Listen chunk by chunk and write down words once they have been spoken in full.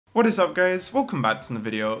What is up, guys? Welcome back to the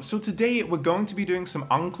video. So today we're going to be doing some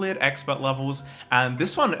uncleared expert levels, and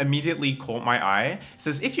this one immediately caught my eye. It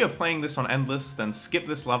says if you're playing this on endless, then skip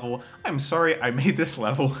this level. I'm sorry, I made this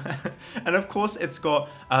level. And of course it's got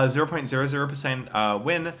 0.00%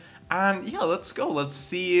 win. And yeah, let's go. Let's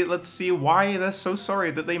see why they're so sorry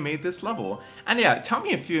that they made this level. And yeah, tell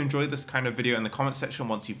me if you enjoyed this kind of video in the comment section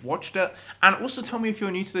once you've watched it. And also tell me if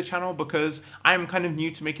you're new to the channel, because I'm kind of new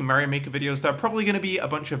to making Mario Maker videos. There are probably going to be a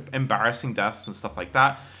bunch of embarrassing deaths and stuff like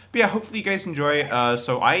that. But yeah, hopefully you guys enjoy.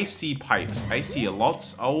 So I see pipes. I see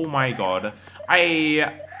lots. Oh my god.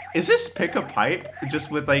 Is this pick a pipe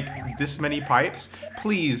just with like this many pipes?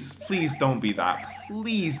 Please don't be that.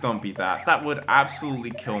 Please don't be that. That would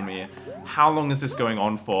absolutely kill me. How long is this going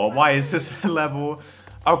on for? Why is this level?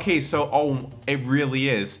 Okay, so, oh, it really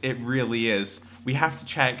is. It really is. We have to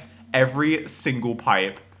check every single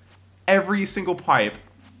pipe. Every single pipe.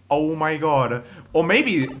 Oh my god. Or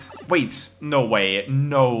maybe, wait, no way.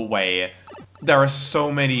 No way. There are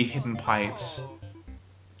so many hidden pipes.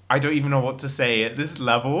 I don't even know what to say. This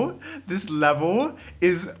level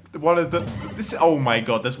is one of the, oh my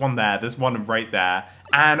god, there's one there, there's one right there.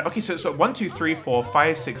 And, okay, so 1, 2, 3, 4,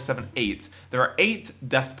 5, 6, 7, 8. There are 8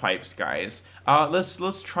 death pipes, guys.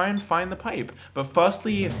 Let's try and find the pipe. But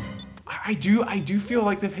firstly, I do feel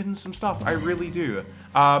like they've hidden some stuff. I really do.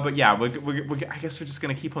 But yeah, I guess we're just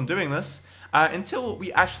gonna keep on doing this until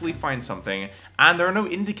we actually find something. And there are no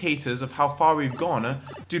indicators of how far we've gone.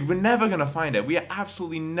 Dude, we're never gonna find it. We are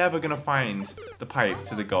absolutely never gonna find the pipe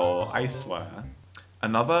to the goal, I swear.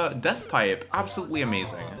 Another death pipe. Absolutely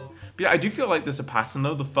amazing. But yeah, I do feel like there's a pattern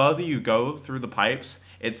though. The further you go through the pipes,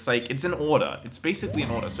 it's like, it's in order. It's basically in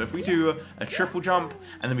order. So if we do a triple jump,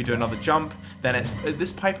 and then we do another jump, then it's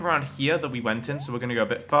this pipe around here that we went in, so we're going to go a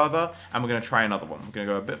bit further, and we're going to try another one. We're going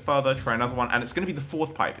to go a bit further, try another one, and it's going to be the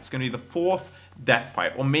 4th pipe. It's going to be the 4th death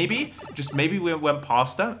pipe. Or maybe, just maybe we went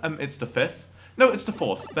past it, it's the 5th. No, it's the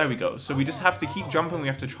 4th. There we go. So we just have to keep jumping. We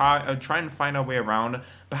have to try and find our way around.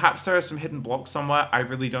 Perhaps there are some hidden blocks somewhere. I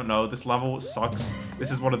really don't know. This level sucks.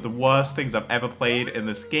 This is one of the worst things I've ever played in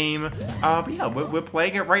this game. But yeah, we're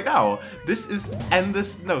playing it right now. This is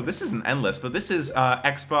endless. No, this isn't endless, but this is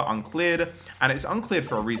expert uncleared. And it's uncleared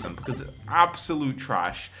for a reason, because it's absolute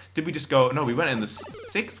trash. Did we just go? No, we went in the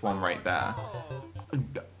 6th one right there.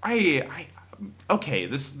 Okay,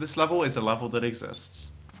 this level is a level that exists.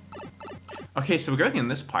 Okay, so we're going in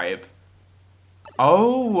this pipe.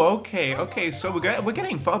 Oh, okay, so we're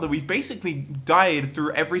getting further. We've basically died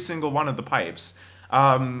through every single one of the pipes.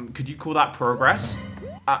 Could you call that progress?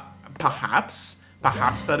 Perhaps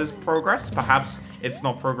that is progress. Perhaps it's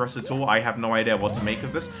not progress at all. I have no idea what to make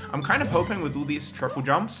of this. I'm kind of hoping with all these triple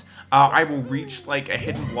jumps, I will reach like a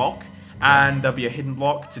hidden block, and there'll be a hidden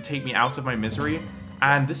block to take me out of my misery.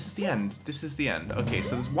 And this is the end. This is the end. Okay,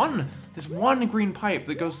 so there's one green pipe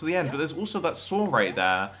that goes to the end, but there's also that saw right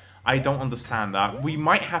there. I don't understand that. We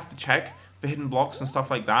might have to check for hidden blocks and stuff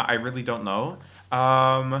like that. I really don't know.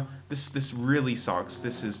 This really sucks.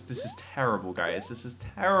 This is terrible, guys. This is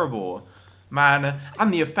terrible, man.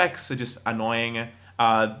 And the effects are just annoying.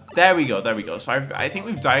 There we go. So I think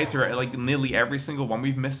we've died through like nearly every single one.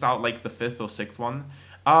 We've missed out like the 5th or 6th one.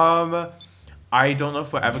 I don't know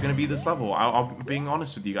if we're ever going to beat this level. I'll be being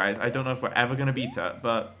honest with you guys. I don't know if we're ever going to beat it,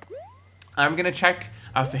 but I'm going to check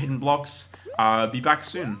for hidden blocks. Be back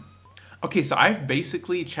soon. Okay, so I've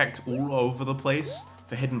basically checked all over the place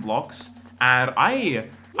for hidden blocks, and I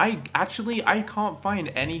can't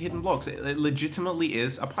find any hidden blocks. It legitimately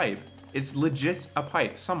is a pipe. It's legit a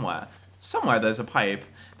pipe somewhere. Somewhere there's a pipe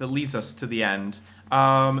that leads us to the end. Do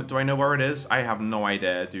I know where it is? I have no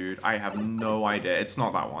idea, dude. I have no idea. It's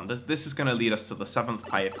not that one. This is going to lead us to the 7th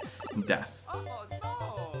pipe, death.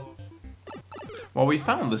 Well, we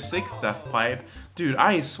found the 6th death pipe. Dude,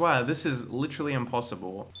 I swear, this is literally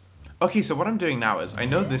impossible. Okay, so what I'm doing now is, I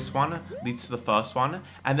know this one leads to the first one,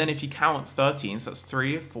 and then if you count 13, so that's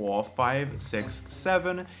 3, 4, 5, 6,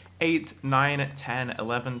 7, 8, 9, 10,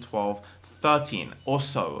 11, 12, 13 or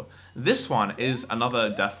so. This one is another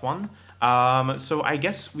death one. So I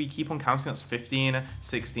guess we keep on counting. That's 15,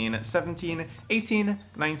 16, 17, 18,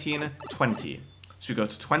 19, 20. So we go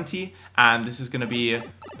to 20, and this is going to be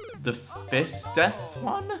the 5th death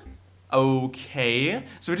one? Okay.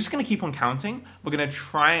 So we're just going to keep on counting. We're going to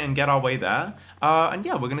try and get our way there. And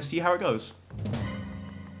yeah, we're going to see how it goes.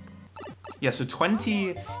 Yeah, so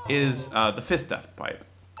 20 is the 5th death pipe.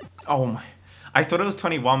 Oh my. I thought it was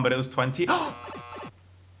 21, but it was 20.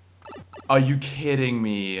 Are you kidding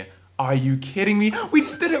me? Are you kidding me? We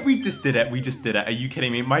just did it. We just did it. Are you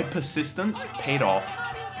kidding me? My persistence paid off.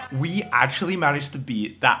 We actually managed to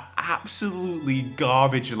beat that absolutely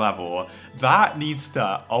garbage level. That needs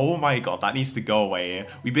to, oh my god, that needs to go away.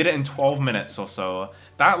 We beat it in 12 minutes or so.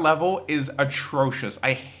 That level is atrocious.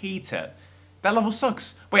 I hate it. That level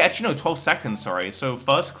sucks. Wait, actually no, 12 seconds, sorry. So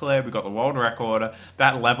first clear, we got the world record.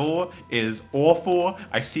 That level is awful.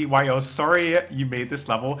 I see why you're sorry you made this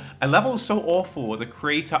level. A level so awful, the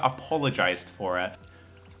creator apologized for it.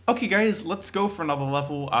 Okay guys, let's go for another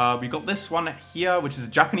level. We got this one here, which is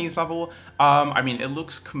a Japanese level. I mean, it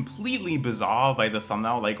looks completely bizarre by the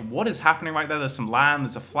thumbnail. Like, what is happening right there? There's some land,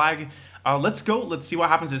 there's a flag. Let's go, let's see what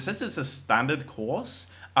happens. It says it's a standard course.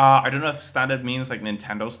 I don't know if standard means like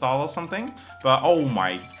Nintendo style or something, but oh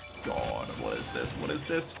my god, what is this? What is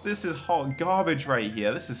this? This is hot garbage right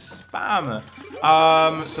here. This is spam.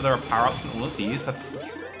 So there are power-ups in all of these.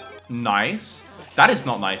 That's nice. That is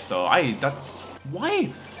not nice though.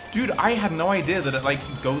 Why? Dude, I had no idea that it like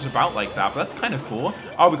goes about like that, but that's kind of cool.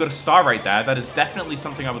 Oh, we got a star right there. That is definitely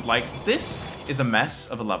something I would like. This is a mess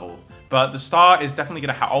of a level, but the star is definitely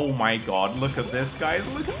gonna have, oh my god, look at this, guys.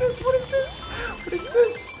 Look at this. What is this? What is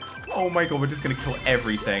this? Oh my god, we're just gonna kill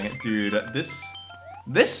everything. Dude, this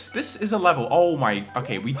is a level. Oh my,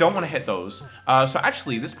 okay, we don't want to hit those. So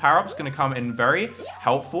actually, this power-up is gonna come in very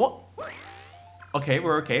helpful. Okay,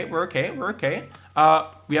 we're okay, we're okay, we're okay.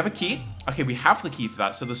 We have a key. Okay, we have the key for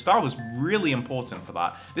that, so the star was really important for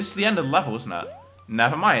that. This is the end of the level, isn't it?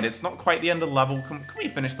 Never mind, it's not quite the end of the level. Can we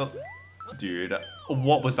finish the... Dude,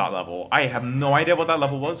 what was that level? I have no idea what that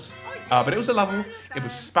level was, but it was a level. It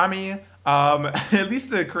was spammy. At least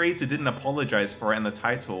the creator didn't apologize for it in the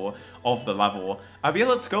title of the level. But yeah,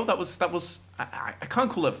 let's go. That was. I can't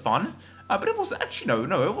call it fun, but it was actually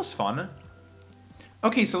no, it was fun.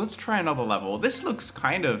 Okay, so let's try another level. This looks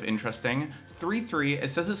kind of interesting. 3-3. It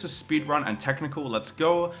says it's a speedrun and technical. Let's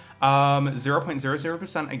go.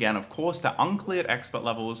 0.00% again, of course. They're uncleared expert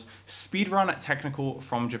levels. Speedrun at technical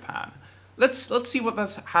from Japan. Let's see what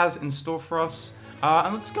this has in store for us.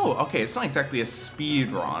 And let's go. Okay, it's not exactly a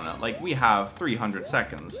speed run. Like, we have 300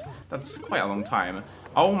 seconds. That's quite a long time.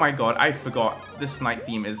 Oh my god, I forgot. This night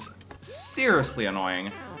theme is seriously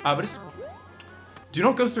annoying. But it's... Do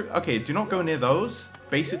not go through... Okay, do not go near those.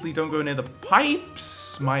 Basically, don't go near the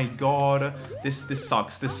pipes. My god. This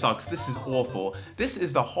sucks. This sucks. This is awful. This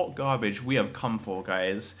is the hot garbage we have come for,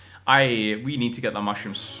 guys. We need to get the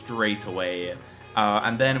mushroom straight away.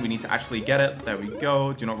 And then we need to actually get it. There we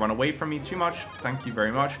go. Do not run away from me too much. Thank you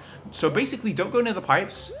very much. So basically, don't go near the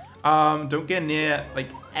pipes. Don't get near, like,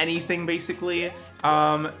 anything, basically.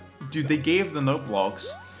 Dude, they gave the note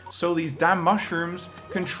blocks, so these damn mushrooms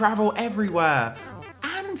can travel everywhere.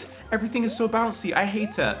 And everything is so bouncy. I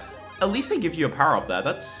hate it. At least they give you a power up there.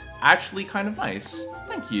 That's actually kind of nice.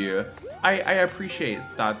 Thank you. I appreciate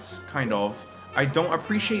that, kind of. I don't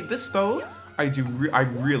appreciate this, though. I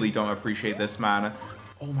really don't appreciate this, man.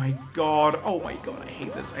 Oh my god. Oh my god. I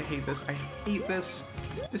hate this. I hate this. I hate this.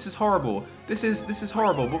 This is horrible. This is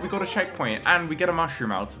horrible. But we got a checkpoint and we get a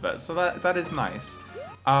mushroom out of it. So that is nice.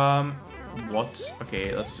 What?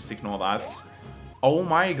 Okay, let's just ignore that. Oh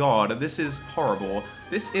my god. This is horrible.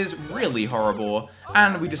 This is really horrible.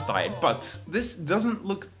 And we just died. But this doesn't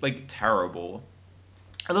look like terrible.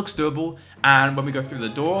 It looks doable, and when we go through the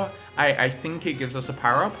door, I think it gives us a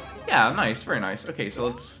power-up. Yeah, nice, very nice. Okay, so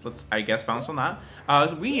let's I guess bounce on that.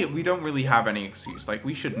 We don't really have any excuse. Like,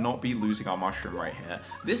 we should not be losing our mushroom right here.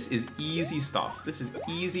 This is easy stuff. This is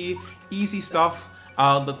easy stuff.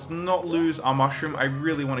 Let's not lose our mushroom. I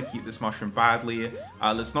really want to keep this mushroom badly.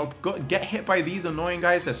 Let's not get hit by these annoying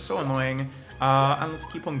guys. They're so annoying. And let's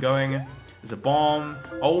keep on going. There's a bomb.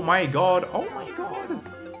 Oh my god. Oh my god.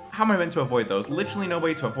 How am I meant to avoid those? Literally no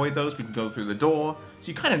way to avoid those. We can go through the door. So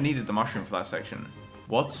you kind of needed the mushroom for that section.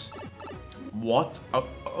 What? What? Oh,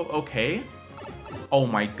 okay. Oh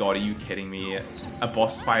my god, are you kidding me? A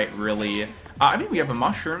boss fight, really? I mean, we have a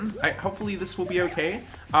mushroom. Hopefully this will be okay.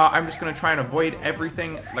 I'm just going to try and avoid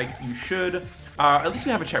everything like you should. At least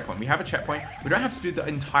we have a checkpoint. We have a checkpoint. We don't have to do the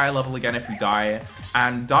entire level again if we die.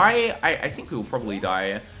 And die, I think we will probably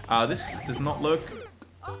die. This does not look...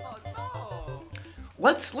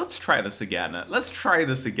 Let's try this again. Let's try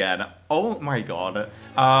this again. Oh my god.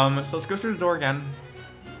 So let's go through the door again.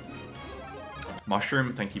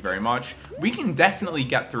 Mushroom, thank you very much. We can definitely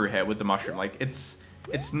get through here with the mushroom. Like, it's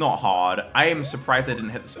not hard. I am surprised I didn't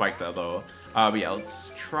hit the spike there, though. But yeah,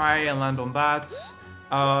 let's try and land on that.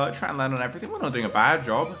 Try and land on everything. We're not doing a bad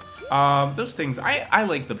job. Those things, I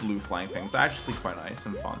like the blue flying things. They're actually quite nice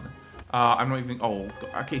and fun. I'm not even... Oh,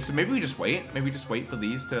 okay, so maybe we just wait. Maybe just wait for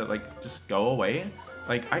these to, like, just go away.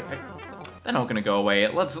 Like, they're not gonna go away.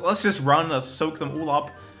 Let's just run. Let's soak them all up.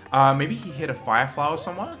 Maybe he hit a fire flower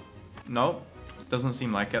somewhere? No. Doesn't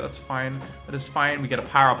seem like it. That's fine. That is fine. We get a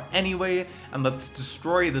power up anyway, and let's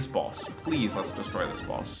destroy this boss. Please, let's destroy this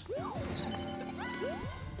boss.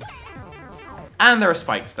 And there are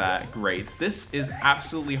spikes there. Great. This is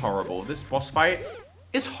absolutely horrible. This boss fight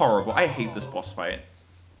is horrible. I hate this boss fight.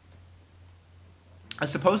 I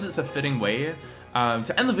suppose it's a fitting way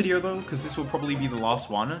to end the video, though, because this will probably be the last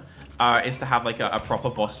one, is to have like a proper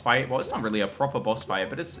boss fight. Well, it's not really a proper boss fight,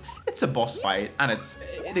 but it's a boss fight, and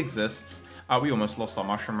it exists. We almost lost our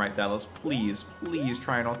mushroom right there. Let's please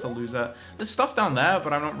try not to lose it. There's stuff down there,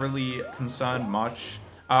 but I'm not really concerned much.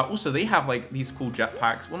 Also, they have like these cool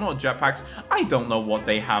jetpacks. Well, not jetpacks. I don't know what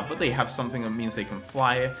they have, but they have something that means they can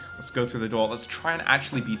fly. Let's go through the door. Let's try and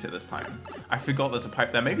actually beat it this time. I forgot there's a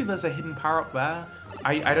pipe there. Maybe there's a hidden power-up there.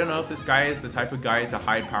 I don't know if this guy is the type of guy to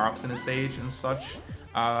hide power-ups in a stage and such.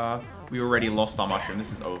 We already lost our mushroom.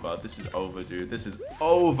 This is over. This is over, dude. This is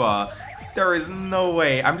over. There is no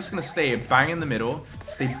way. I'm just gonna stay bang in the middle.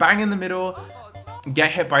 Stay bang in the middle.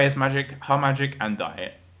 Get hit by his magic, her magic, and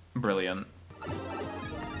die. Brilliant.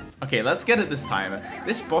 Okay, let's get it this time.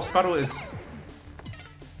 This boss battle is...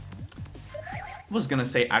 I was gonna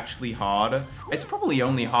say actually hard. It's probably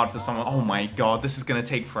only hard for someone... Oh my god, this is gonna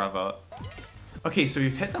take forever. Okay, so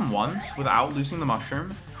we've hit them once without losing the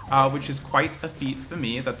mushroom, which is quite a feat for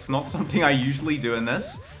me. That's not something I usually do in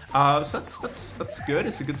this. So that's good.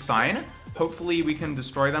 It's a good sign. Hopefully we can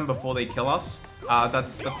destroy them before they kill us.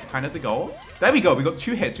 That's kind of the goal. There we go. We got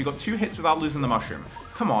 2 hits. We got 2 hits without losing the mushroom.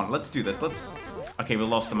 Come on, let's do this. Let's... Okay, we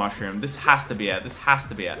lost the mushroom. This has to be it. This has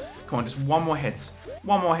to be it. Come on, just one more hit.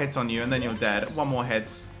 One more hit on you, and then you're dead. One more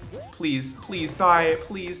hit. Please, please die.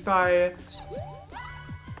 Please die.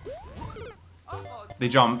 They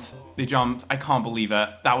jumped. They jumped. I can't believe it.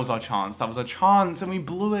 That was our chance. That was our chance, and we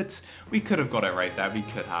blew it. We could have got it right there. We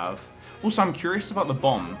could have. Also, I'm curious about the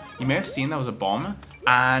bomb. You may have seen there was a bomb,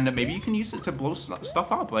 and maybe you can use it to blow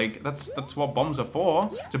stuff up. Like, that's what bombs are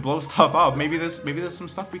for, to blow stuff up. Maybe there's some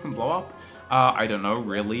stuff we can blow up. I don't know,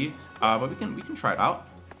 really. But we can try it out.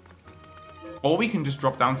 Or we can just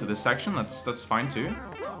drop down to this section. That's fine too.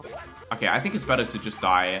 Okay, I think it's better to just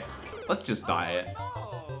die. Let's just die.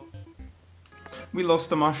 We lost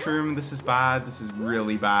the mushroom. This is bad. This is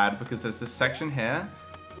really bad because there's this section here.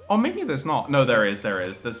 Oh, maybe there's not. No, there is. There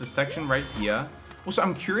is. There's a section right here. Also,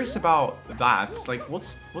 I'm curious about that. Like,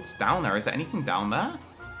 what's down there? Is there anything down there?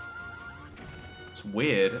 It's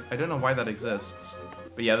weird. I don't know why that exists.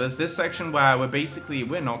 But yeah, there's this section where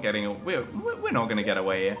we're not gonna get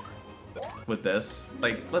away with this.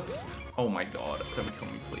 Like, let's... Oh my god. Don't kill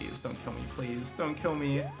me, please. Don't kill me, please. Don't kill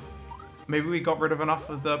me. Maybe we got rid of enough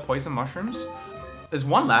of the poison mushrooms. There's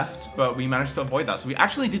one left, but we managed to avoid that. So we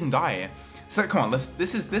actually didn't die. So come on,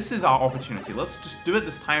 this is our opportunity. Let's just do it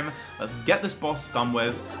this time. Let's get this boss done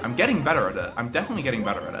with. I'm getting better at it. I'm definitely getting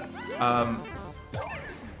better at it.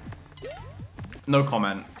 No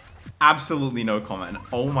comment. Absolutely no comment.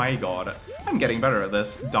 Oh my god. I'm getting better at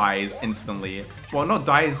this. Dies instantly. Well, not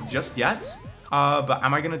dies just yet. But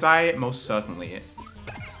am I gonna die? Most certainly.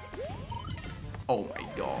 Oh my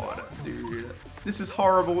god, dude. This is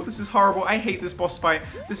horrible. This is horrible. I hate this boss fight.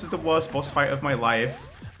 This is the worst boss fight of my life.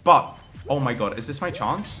 But, oh my god, is this my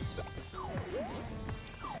chance?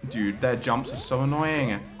 Dude, their jumps are so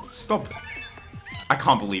annoying. Stop. I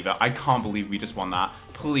can't believe it. I can't believe we just won that.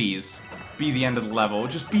 Please, be the end of the level.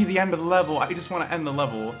 Just be the end of the level. I just want to end the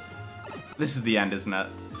level. This is the end, isn't it?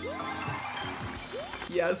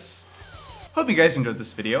 Yes. Hope you guys enjoyed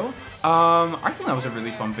this video. I think that was a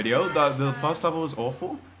really fun video. The first level was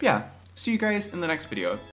awful. But yeah, see you guys in the next video.